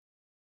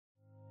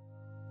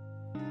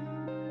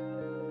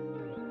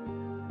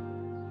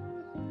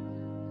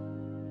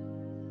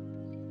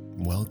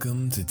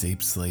Welcome to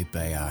Deep Sleep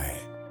AI,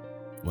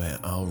 where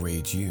I'll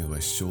read you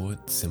a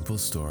short, simple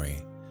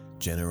story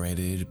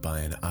generated by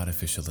an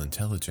artificial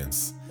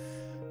intelligence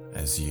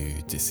as you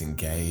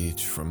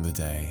disengage from the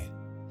day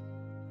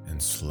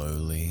and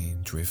slowly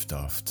drift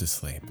off to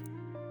sleep.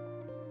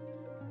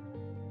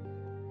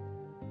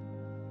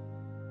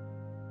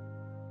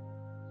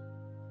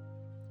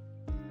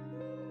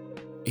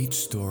 Each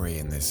story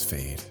in this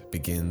feed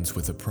begins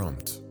with a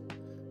prompt,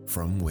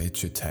 from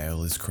which a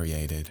tale is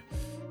created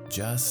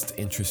just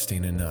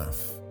interesting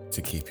enough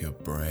to keep your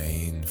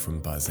brain from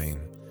buzzing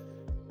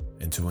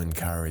and to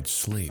encourage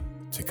sleep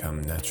to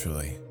come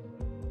naturally.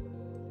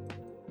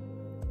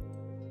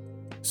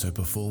 So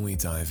before we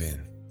dive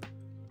in,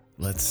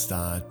 let's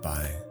start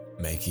by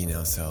making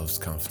ourselves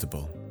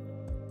comfortable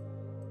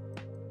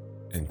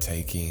and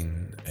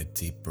taking a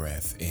deep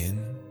breath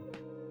in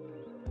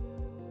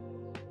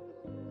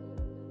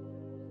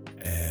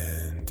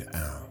and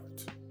out.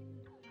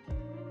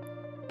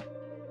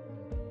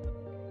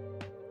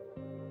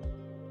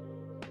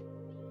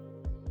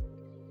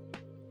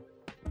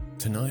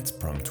 Tonight's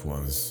prompt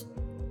was,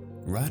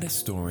 write a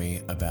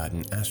story about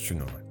an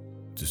astronaut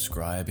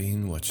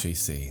describing what she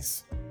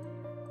sees.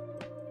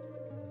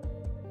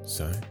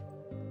 So,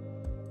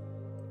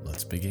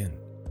 let's begin.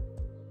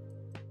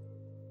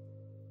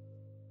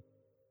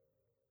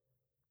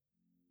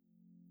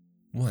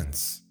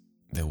 Once,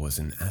 there was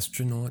an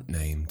astronaut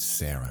named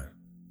Sarah.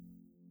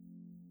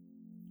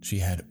 She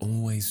had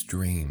always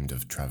dreamed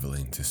of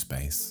traveling to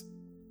space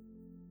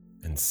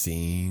and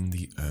seeing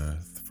the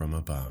Earth from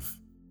above.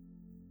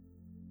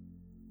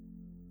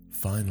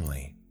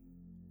 Finally,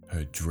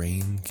 her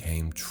dream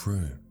came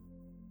true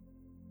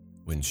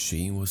when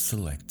she was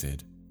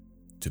selected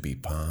to be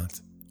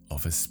part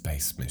of a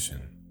space mission.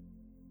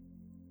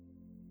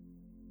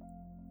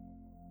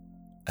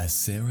 As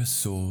Sarah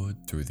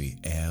soared through the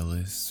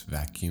airless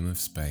vacuum of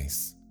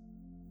space,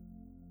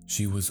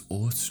 she was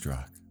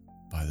awestruck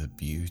by the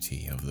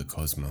beauty of the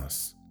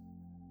cosmos.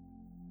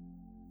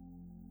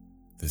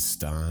 The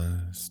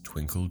stars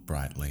twinkled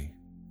brightly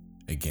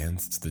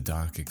against the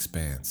dark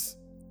expanse,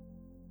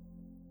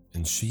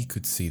 and she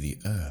could see the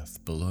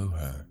Earth below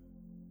her,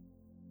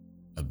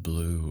 a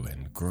blue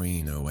and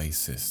green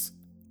oasis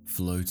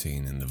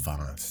floating in the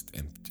vast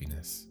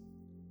emptiness.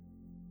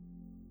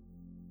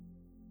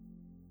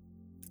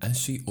 As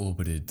she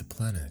orbited the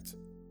planet,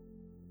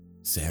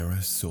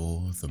 Sarah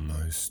saw the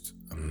most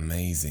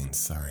amazing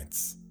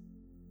sights.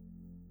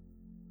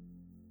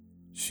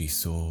 She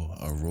saw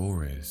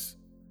auroras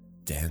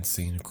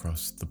dancing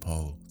across the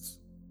poles,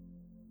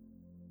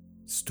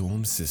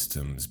 storm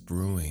systems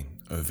brewing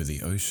over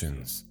the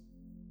oceans,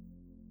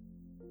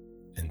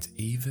 and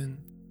even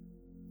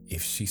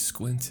if she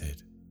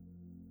squinted,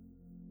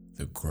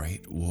 the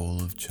Great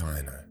Wall of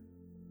China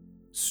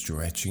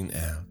stretching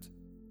out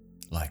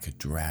like a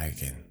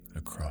dragon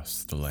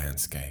across the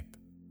landscape.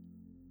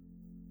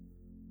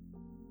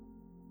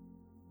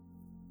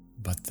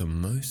 But the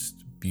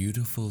most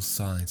beautiful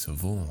sight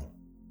of all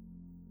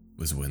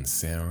was when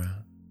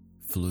Sarah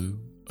flew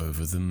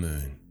over the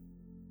moon.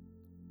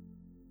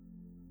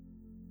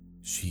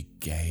 She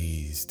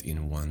gazed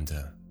in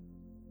wonder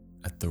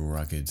at the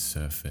rugged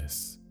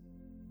surface,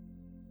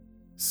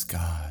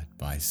 scarred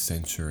by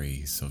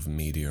centuries of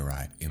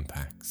meteorite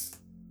impacts.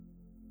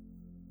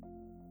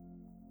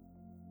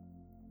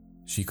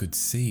 She could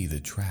see the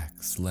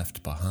tracks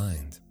left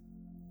behind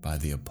by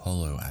the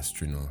Apollo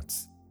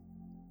astronauts,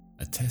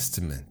 a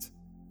testament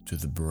to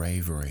the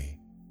bravery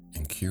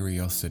and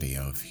curiosity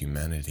of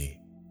humanity.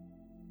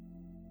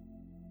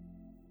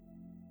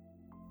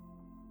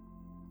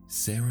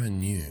 Sarah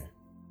knew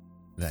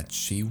that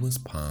she was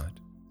part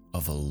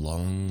of a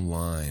long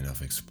line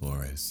of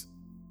explorers,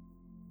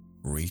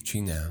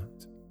 reaching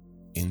out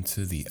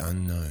into the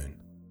unknown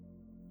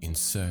in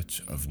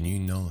search of new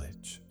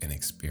knowledge and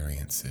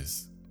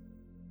experiences.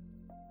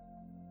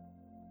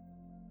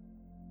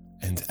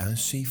 And as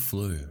she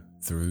flew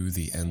through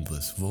the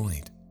endless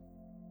void,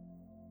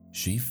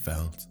 she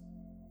felt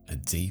a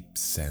deep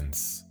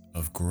sense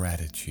of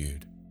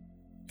gratitude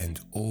and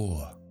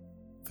awe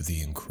for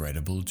the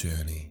incredible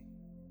journey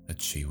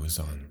that she was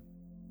on.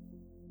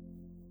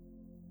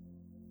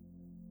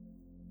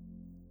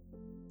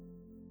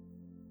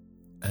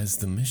 As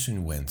the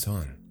mission went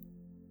on,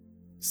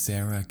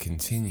 Sarah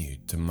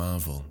continued to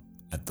marvel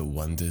at the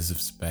wonders of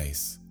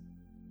space.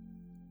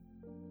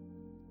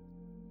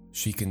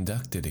 She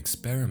conducted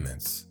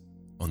experiments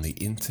on the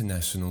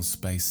International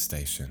Space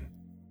Station,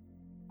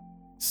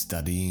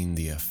 studying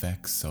the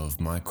effects of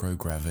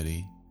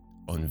microgravity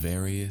on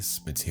various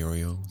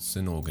materials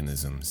and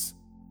organisms.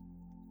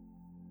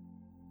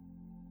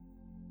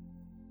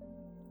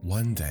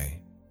 One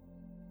day,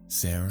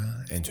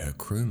 Sarah and her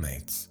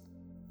crewmates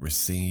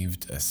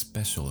received a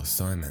special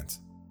assignment.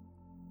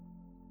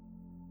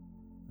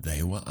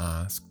 They were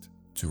asked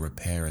to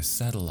repair a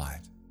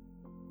satellite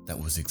that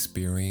was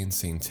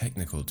experiencing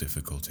technical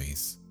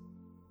difficulties.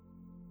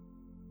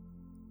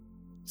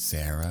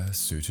 Sarah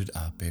suited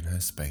up in her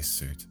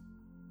spacesuit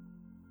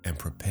and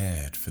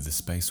prepared for the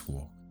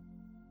spacewalk.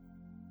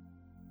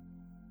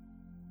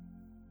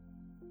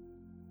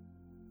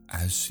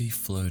 As she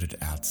floated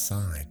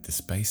outside the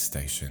space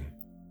station,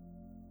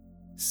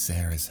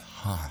 Sarah's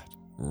heart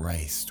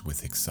raced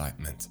with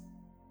excitement.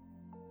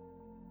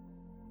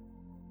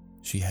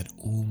 She had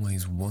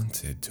always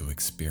wanted to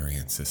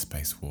experience a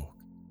spacewalk,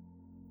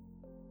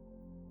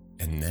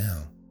 and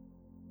now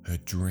her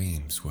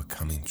dreams were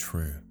coming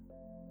true.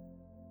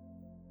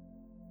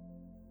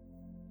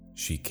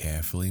 She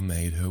carefully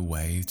made her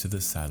way to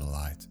the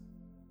satellite,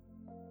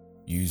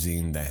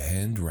 using the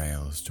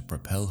handrails to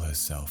propel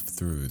herself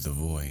through the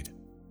void.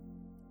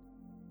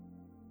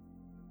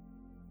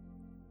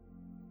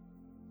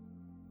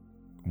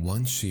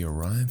 Once she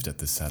arrived at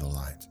the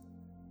satellite,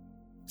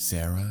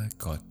 Sarah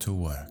got to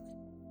work.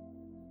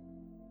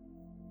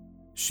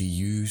 She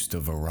used a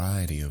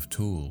variety of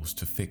tools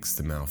to fix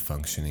the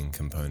malfunctioning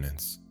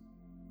components,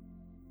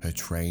 her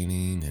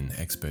training and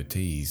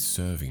expertise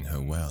serving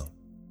her well.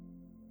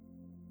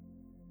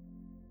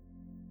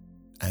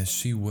 As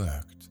she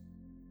worked,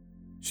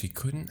 she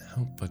couldn't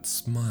help but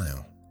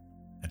smile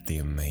at the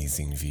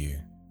amazing view.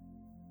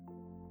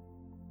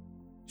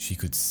 She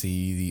could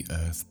see the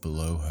earth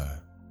below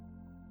her,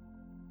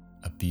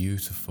 a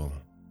beautiful,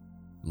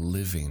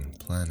 living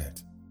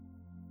planet,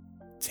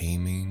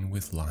 teeming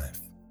with life.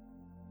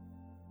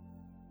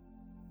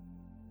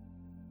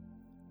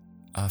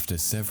 After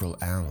several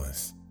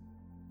hours,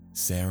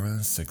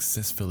 Sarah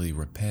successfully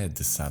repaired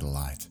the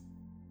satellite.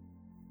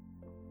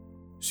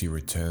 She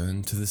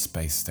returned to the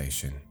space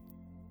station,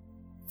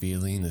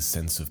 feeling a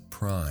sense of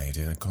pride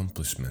and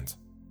accomplishment.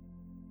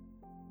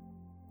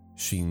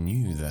 She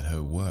knew that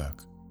her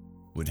work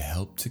would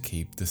help to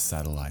keep the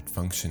satellite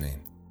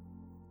functioning,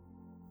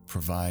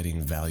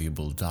 providing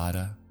valuable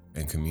data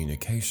and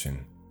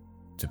communication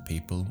to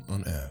people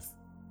on Earth.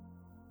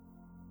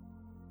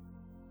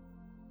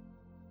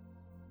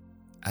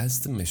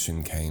 As the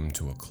mission came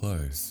to a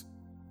close,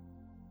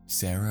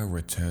 Sarah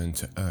returned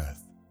to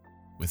Earth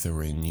with a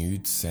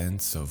renewed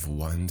sense of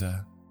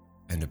wonder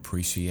and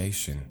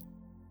appreciation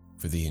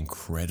for the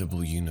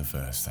incredible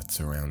universe that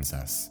surrounds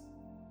us.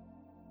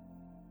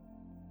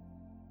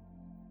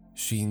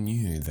 She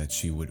knew that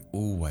she would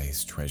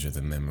always treasure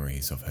the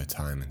memories of her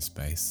time in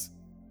space,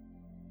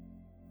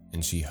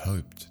 and she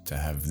hoped to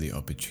have the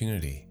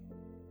opportunity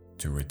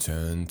to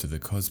return to the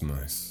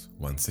cosmos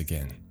once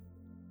again.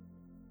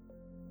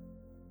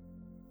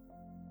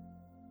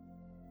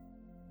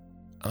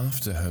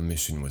 After her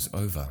mission was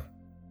over,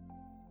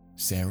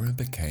 Sarah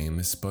became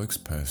a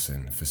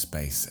spokesperson for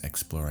space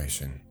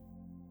exploration.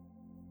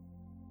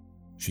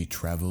 She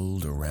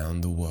traveled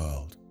around the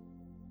world,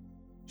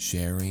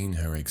 sharing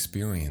her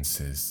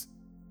experiences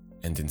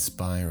and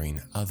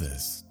inspiring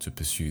others to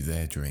pursue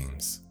their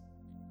dreams.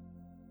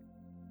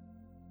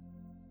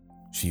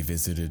 She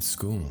visited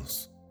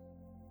schools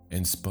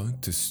and spoke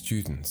to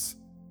students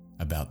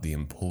about the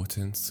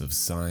importance of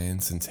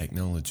science and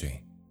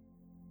technology,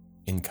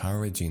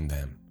 encouraging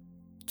them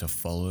to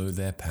follow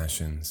their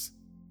passions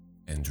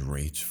and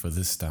reach for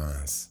the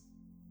stars.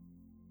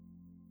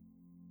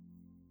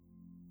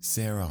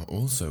 Sarah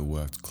also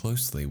worked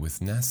closely with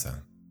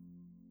NASA,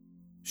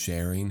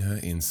 sharing her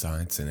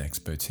insights and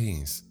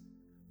expertise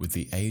with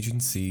the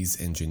agency's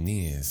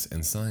engineers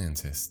and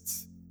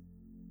scientists.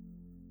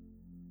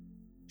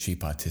 She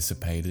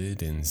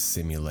participated in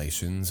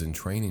simulations and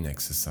training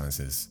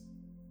exercises,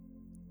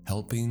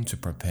 helping to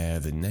prepare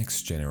the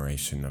next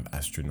generation of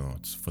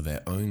astronauts for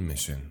their own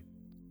mission.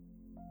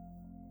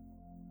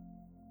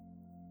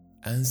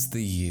 As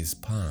the years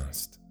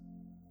passed,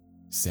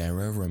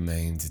 Sarah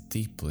remained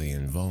deeply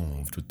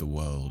involved with the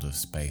world of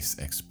space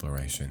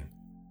exploration.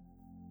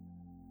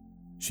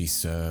 She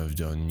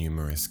served on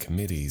numerous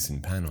committees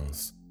and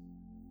panels,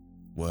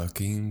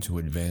 working to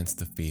advance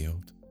the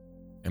field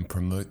and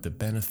promote the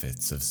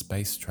benefits of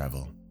space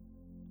travel.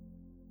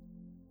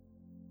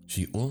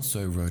 She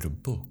also wrote a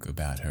book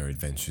about her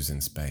adventures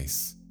in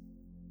space,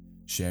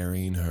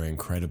 sharing her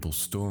incredible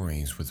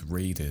stories with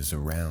readers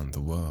around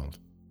the world.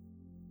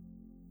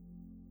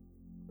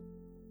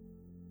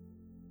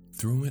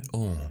 Through it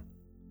all,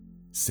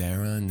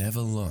 Sarah never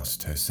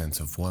lost her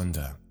sense of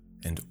wonder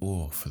and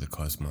awe for the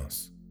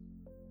cosmos.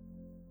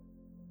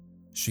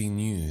 She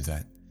knew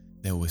that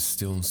there were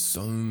still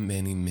so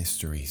many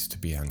mysteries to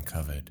be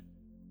uncovered,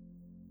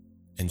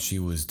 and she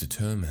was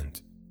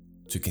determined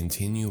to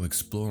continue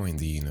exploring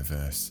the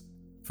universe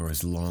for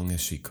as long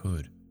as she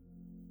could.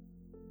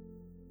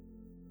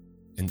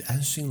 And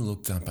as she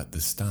looked up at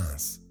the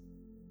stars,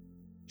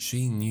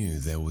 she knew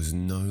there was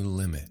no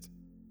limit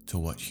to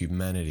what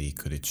humanity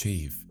could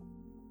achieve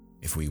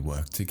if we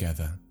worked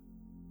together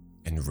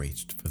and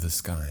reached for the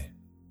sky.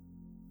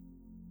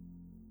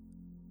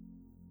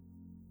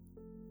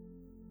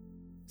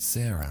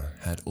 Sarah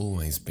had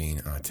always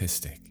been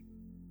artistic,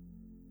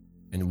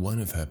 and one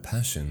of her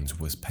passions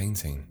was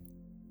painting.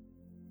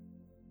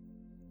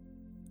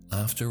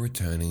 After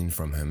returning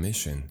from her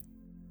mission,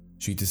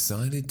 she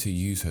decided to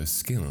use her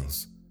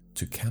skills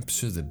to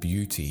capture the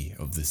beauty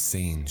of the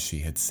scenes she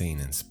had seen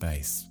in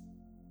space.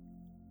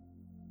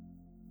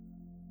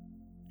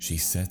 She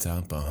set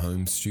up a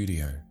home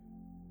studio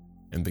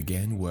and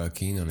began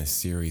working on a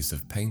series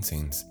of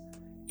paintings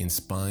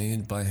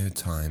inspired by her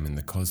time in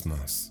the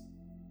cosmos.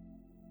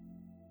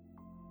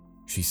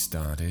 She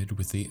started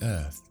with the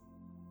Earth,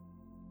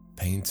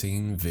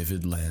 painting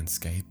vivid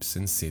landscapes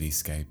and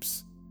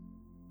cityscapes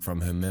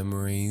from her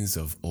memories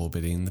of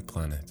orbiting the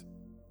planet.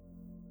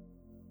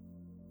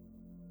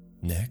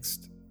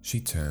 Next, she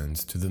turned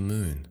to the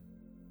moon.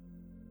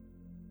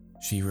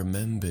 She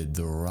remembered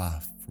the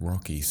rough,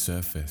 rocky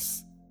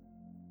surface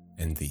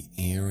and the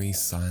eerie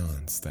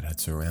silence that had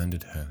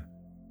surrounded her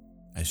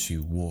as she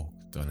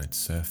walked on its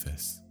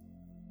surface.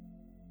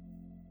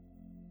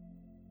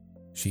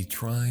 She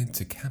tried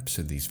to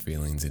capture these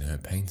feelings in her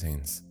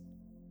paintings,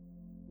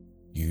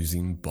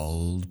 using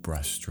bold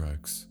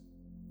brushstrokes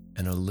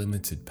and a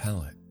limited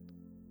palette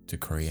to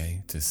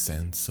create a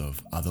sense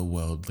of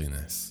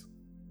otherworldliness.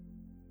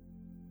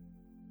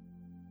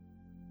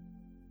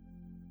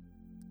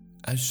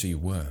 As she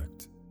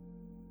worked,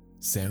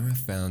 Sarah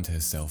found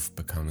herself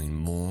becoming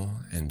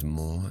more and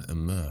more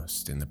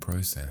immersed in the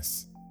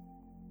process.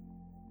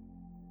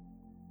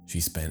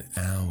 She spent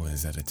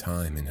hours at a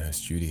time in her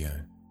studio,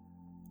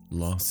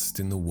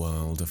 lost in the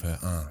world of her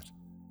art.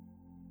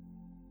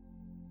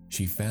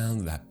 She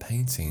found that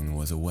painting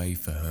was a way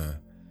for her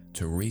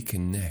to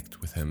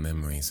reconnect with her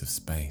memories of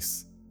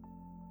space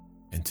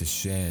and to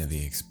share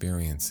the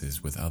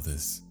experiences with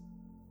others.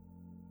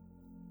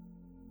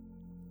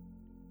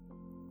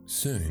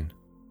 Soon,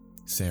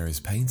 Sarah's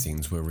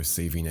paintings were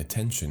receiving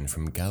attention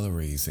from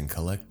galleries and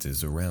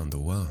collectors around the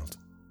world.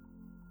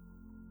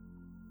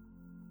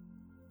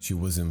 She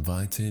was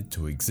invited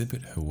to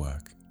exhibit her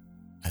work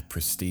at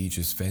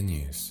prestigious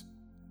venues,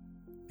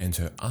 and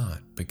her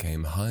art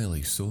became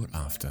highly sought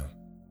after.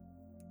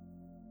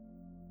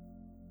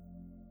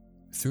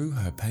 Through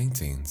her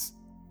paintings,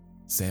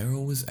 Sarah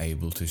was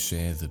able to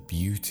share the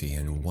beauty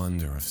and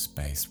wonder of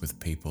space with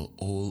people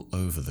all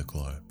over the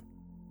globe.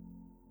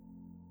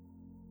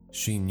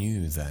 She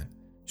knew that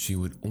she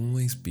would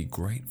always be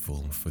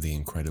grateful for the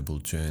incredible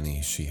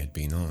journey she had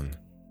been on,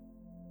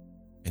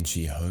 and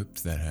she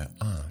hoped that her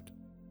art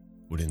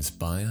would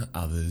inspire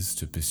others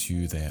to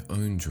pursue their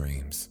own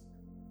dreams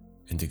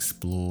and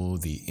explore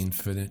the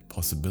infinite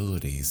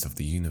possibilities of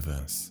the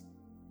universe.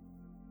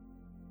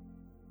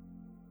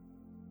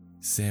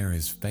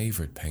 Sarah's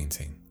favorite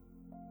painting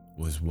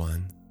was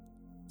one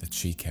that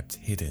she kept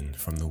hidden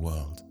from the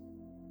world.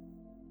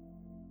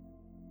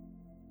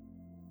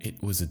 It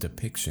was a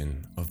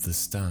depiction of the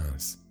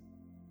stars,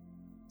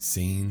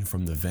 seen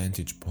from the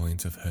vantage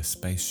point of her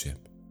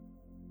spaceship.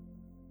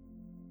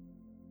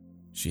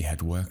 She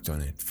had worked on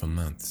it for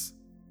months,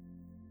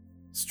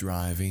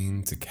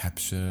 striving to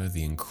capture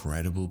the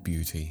incredible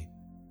beauty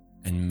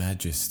and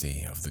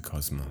majesty of the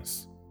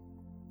cosmos.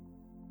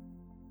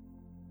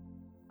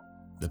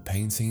 The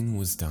painting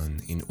was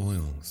done in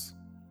oils,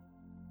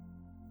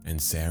 and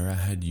Sarah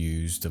had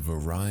used a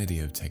variety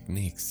of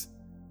techniques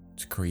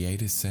to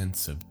create a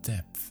sense of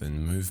depth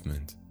and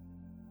movement.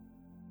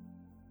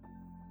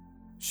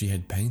 She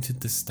had painted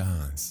the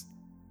stars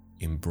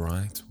in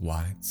bright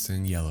whites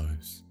and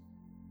yellows,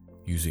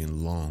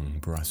 using long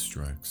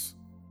brushstrokes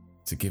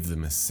to give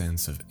them a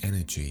sense of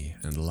energy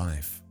and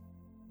life.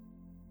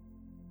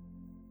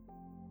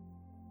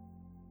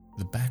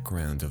 The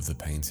background of the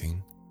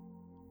painting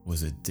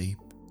was a deep,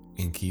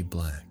 inky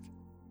black,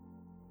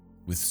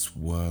 with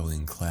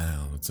swirling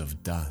clouds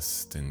of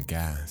dust and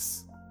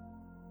gas.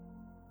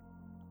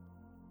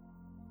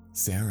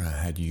 Sarah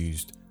had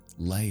used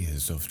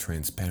layers of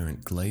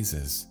transparent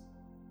glazes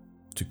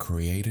to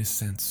create a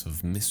sense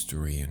of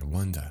mystery and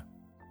wonder,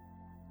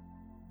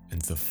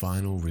 and the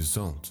final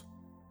result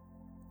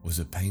was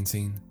a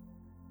painting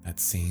that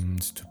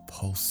seemed to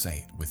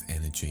pulsate with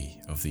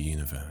energy of the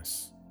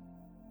universe.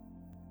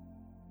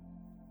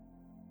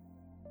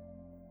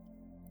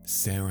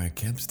 Sarah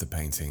kept the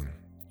painting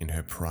in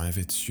her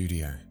private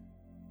studio,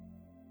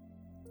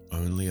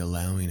 only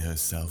allowing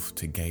herself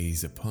to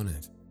gaze upon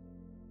it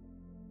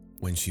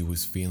when she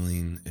was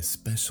feeling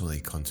especially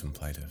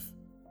contemplative.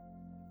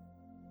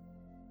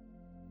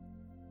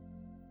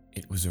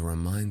 It was a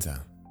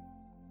reminder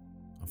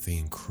of the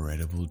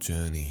incredible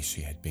journey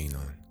she had been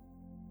on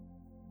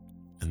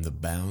and the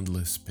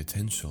boundless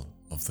potential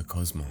of the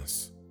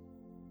cosmos.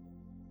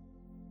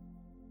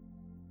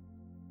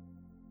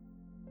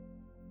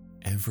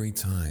 Every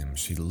time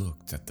she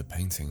looked at the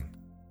painting,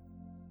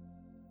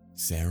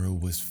 Sarah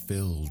was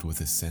filled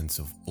with a sense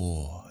of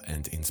awe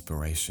and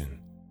inspiration.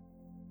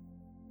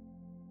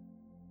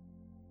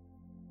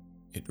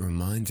 It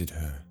reminded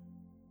her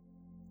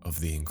of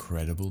the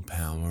incredible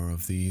power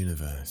of the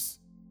universe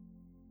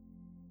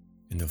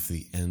and of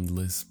the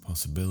endless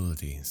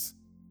possibilities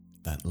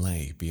that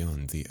lay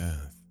beyond the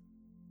earth.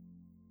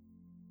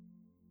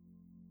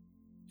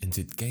 And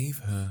it gave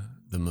her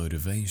the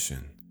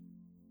motivation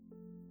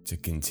to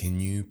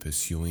continue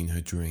pursuing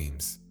her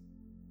dreams,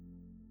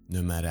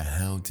 no matter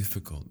how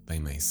difficult they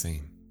may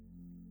seem.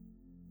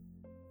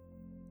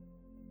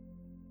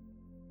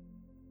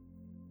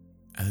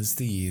 As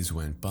the years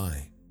went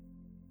by,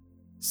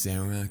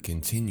 Sarah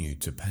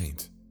continued to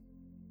paint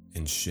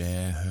and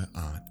share her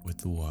art with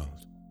the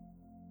world.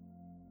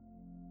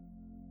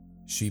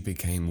 She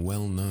became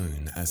well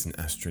known as an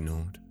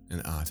astronaut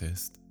and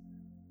artist,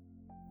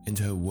 and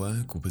her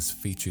work was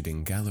featured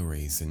in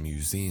galleries and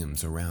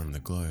museums around the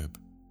globe.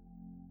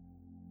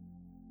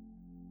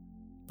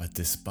 But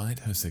despite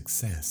her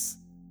success,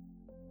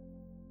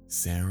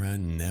 Sarah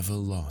never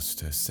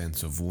lost her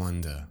sense of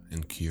wonder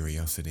and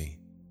curiosity.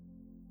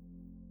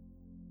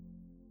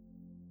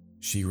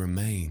 She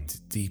remained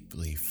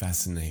deeply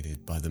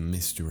fascinated by the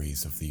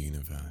mysteries of the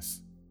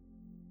universe,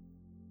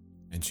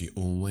 and she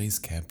always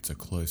kept a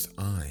close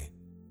eye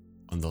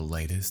on the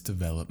latest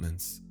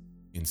developments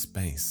in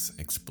space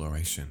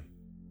exploration.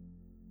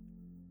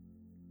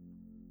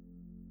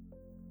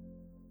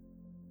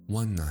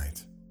 One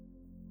night,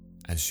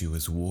 as she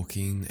was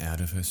walking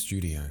out of her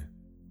studio,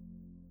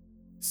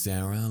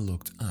 Sarah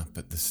looked up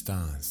at the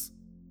stars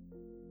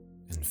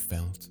and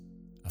felt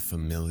a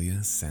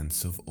familiar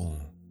sense of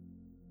awe.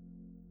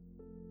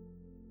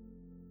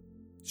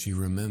 She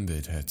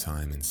remembered her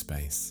time in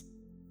space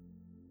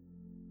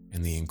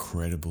and the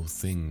incredible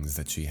things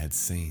that she had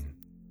seen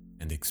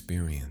and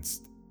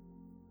experienced.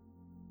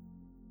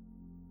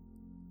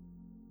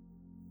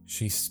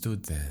 She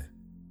stood there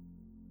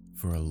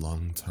for a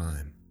long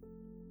time,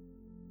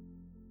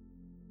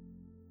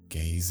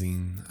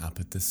 gazing up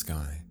at the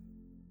sky,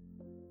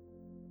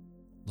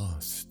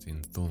 lost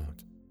in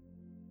thought.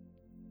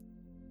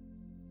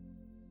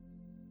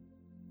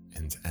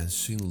 And as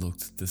she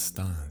looked at the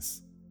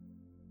stars,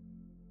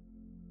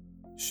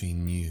 she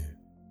knew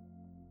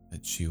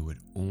that she would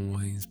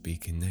always be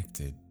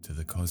connected to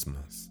the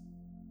cosmos,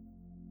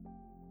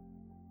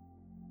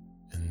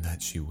 and that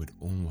she would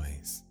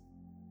always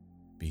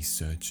be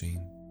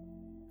searching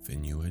for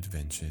new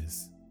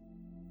adventures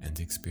and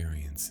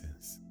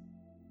experiences.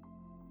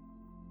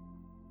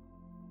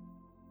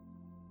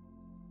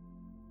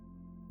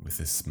 With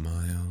a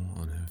smile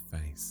on her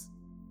face,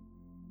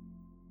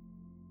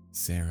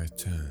 Sarah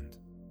turned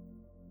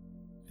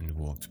and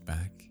walked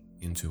back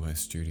into her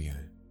studio,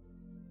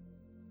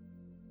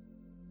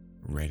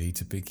 ready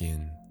to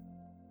begin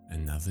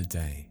another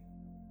day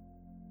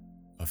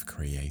of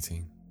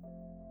creating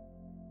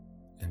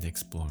and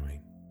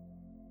exploring.